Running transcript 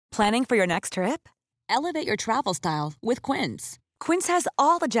Planning for your next trip? Elevate your travel style with Quince. Quince has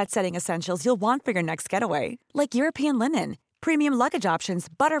all the jet-setting essentials you'll want for your next getaway, like European linen, premium luggage options,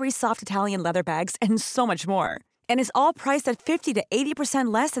 buttery soft Italian leather bags, and so much more. And is all priced at 50 to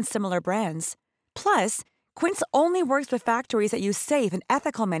 80% less than similar brands. Plus, Quince only works with factories that use safe and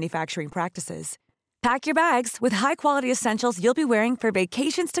ethical manufacturing practices. Pack your bags with high-quality essentials you'll be wearing for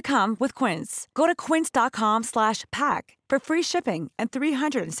vacations to come with Quince. Go to quince.com/pack for free shipping and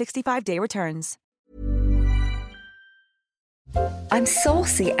 365-day returns. I'm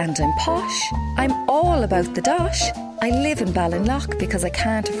saucy and I'm posh. I'm all about the dosh. I live in Ballinlough because I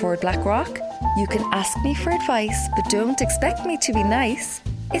can't afford Blackrock. You can ask me for advice, but don't expect me to be nice.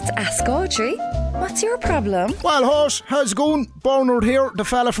 It's Ask Audrey. What's your problem? Well, horse, how's it going? Bernard here, the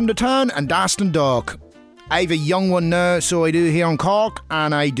fella from the town, and Daston Dog. I've a young one now, so I do here in Cork,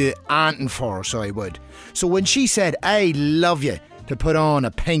 and I do Anton for her, so I would. So when she said, I love you, to put on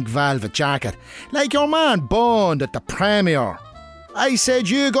a pink velvet jacket, like your man Bond at the premiere, I said,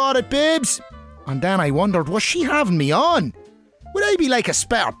 you got it, babes. And then I wondered, was she having me on? Would I be like a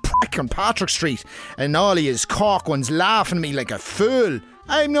spare prick on Patrick Street, and all of his Cork ones laughing at me like a fool?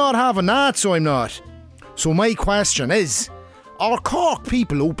 I'm not having that, so I'm not. So my question is, are Cork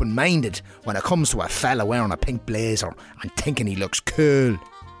people open-minded when it comes to a fella wearing a pink blazer and thinking he looks cool?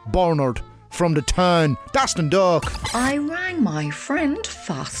 Bernard from the town, Daston Dog. I rang my friend,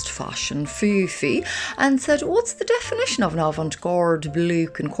 fast fashion Fifi, and said, what's the definition of an avant-garde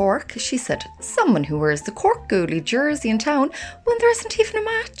bloke in Cork? She said, someone who wears the Cork goalie jersey in town when there isn't even a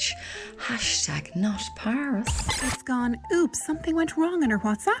match. Hashtag not Paris. It's gone, oops, something went wrong in her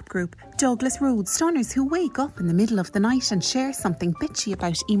WhatsApp group. Douglas Road stunners who wake up in the middle of the night and share something bitchy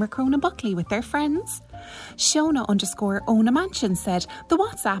about Emer Crone and Buckley with their friends. Shona_Ona Mansion said the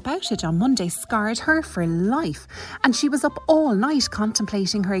WhatsApp outage on Monday scarred her for life, and she was up all night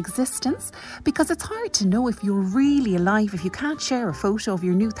contemplating her existence because it's hard to know if you're really alive if you can't share a photo of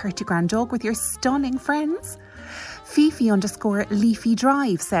your new 30 grand dog with your stunning friends. Fifi_Leafy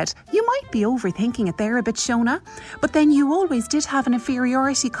Drive said, you might be overthinking it there a bit, Shona, but then you always did have an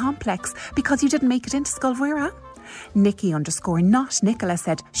inferiority complex because you didn't make it into Sculvera. Nikki_Not Nicola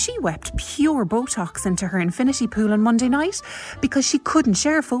said she wept pure Botox into her infinity pool on Monday night because she couldn't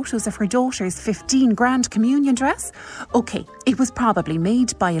share photos of her daughter's 15 grand communion dress. Okay, it was probably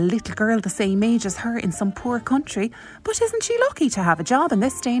made by a little girl the same age as her in some poor country, but isn't she lucky to have a job in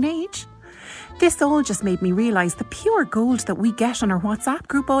this day and age? This all just made me realise the pure gold that we get on our WhatsApp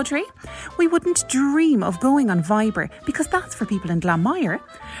group, Audrey. We wouldn't dream of going on Viber because that's for people in Glanmire.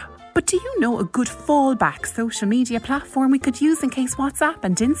 But do you know a good fallback social media platform we could use in case WhatsApp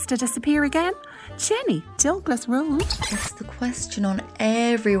and Insta disappear again? Jenny, Douglas Road. It's the question on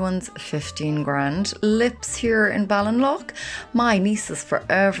everyone's 15 grand lips here in Ballinlough. My niece is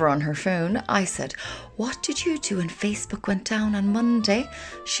forever on her phone. I said, what did you do when Facebook went down on Monday?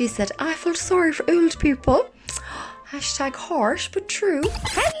 She said, I felt sorry for old people. Hashtag harsh but true.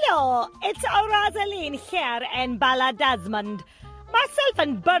 Hello, it's Rosaline here in Balladasmond. Myself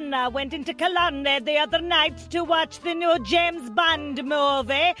and Berna went into Killarney the other night to watch the new James Bond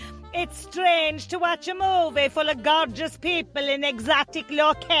movie. It's strange to watch a movie full of gorgeous people in exotic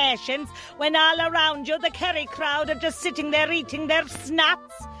locations when all around you the Kerry crowd are just sitting there eating their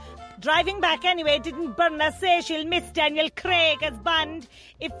snaps. Driving back anyway, didn't Berna say she'll miss Daniel Craig as Bond?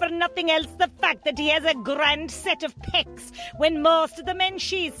 If for nothing else, the fact that he has a grand set of pecs when most of the men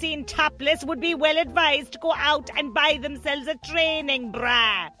she's seen topless would be well advised to go out and buy themselves a training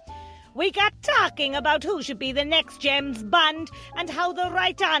bra. We got talking about who should be the next James Bond and how the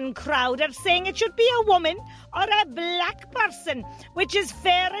right-on crowd are saying it should be a woman or a black person, which is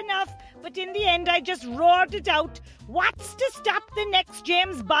fair enough, but in the end I just roared it out. What's to stop the next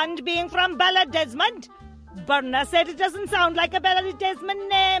James Bond being from Balladesmond? Berna said it doesn't sound like a Balladesmond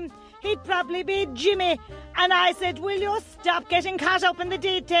name. He'd probably be Jimmy. And I said, will you stop getting caught up in the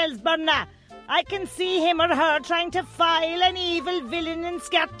details, Berna? I can see him or her trying to file an evil villain in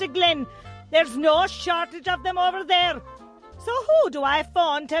Scatterglen. There's no shortage of them over there. So who do I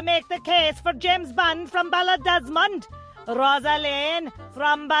phone to make the case for James Bond from Balladesmond? Rosaline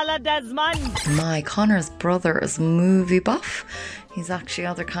from Balladesmond. My Connor's brother is movie buff. He's actually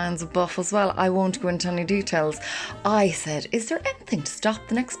other kinds of buff as well. I won't go into any details. I said, is there anything to stop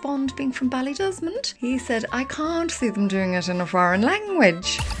the next Bond being from Ballydesmond? He said, I can't see them doing it in a foreign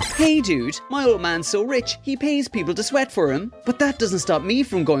language. Hey dude, my old man's so rich, he pays people to sweat for him. But that doesn't stop me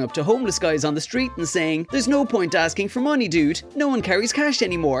from going up to homeless guys on the street and saying, there's no point asking for money, dude. No one carries cash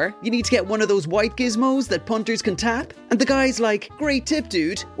anymore. You need to get one of those white gizmos that punters can tap. And the guy's like, great tip,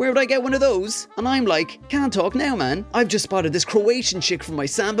 dude. Where would I get one of those? And I'm like, can't talk now, man. I've just spotted this Croatian Asian chick from my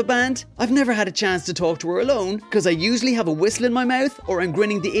samba band. I've never had a chance to talk to her alone, because I usually have a whistle in my mouth or I'm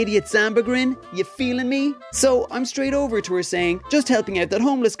grinning the idiot samba grin. You feeling me? So I'm straight over to her saying, just helping out that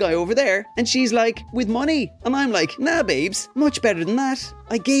homeless guy over there. And she's like, with money? And I'm like, nah babes, much better than that.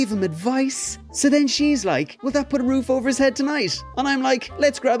 I gave him advice. So then she's like, will that put a roof over his head tonight? And I'm like,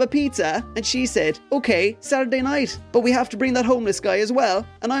 let's grab a pizza. And she said, okay, Saturday night, but we have to bring that homeless guy as well.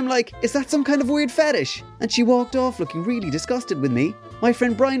 And I'm like, is that some kind of weird fetish? And she walked off looking really disgusted with me. My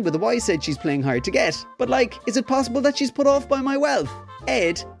friend Brian with a Y said she's playing hard to get. But like, is it possible that she's put off by my wealth?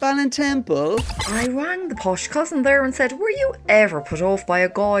 Ed, Ballintemple. I rang the posh cousin there and said, were you ever put off by a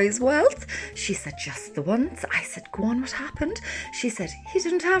guy's wealth? She said, just the once. I said, go on, what happened? She said, he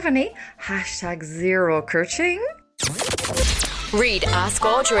didn't have any. #0 kerching. Read Ask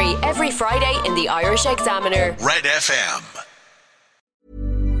Audrey every Friday in the Irish Examiner. Red FM.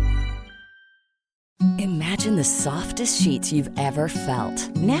 Imagine the softest sheets you've ever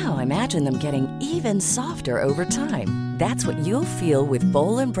felt. Now imagine them getting even softer over time. That's what you'll feel with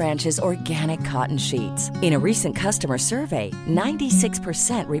Boll & Branch's organic cotton sheets. In a recent customer survey,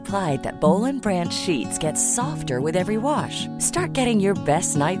 96% replied that Boll & Branch sheets get softer with every wash. Start getting your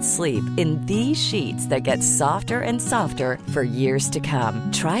best night's sleep in these sheets that get softer and softer for years to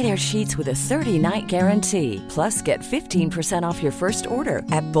come. Try their sheets with a 30-night guarantee. Plus, get 15% off your first order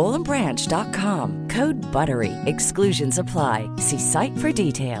at bollandbranch.com. Code BUTTERY. Exclusions apply. See site for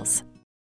details.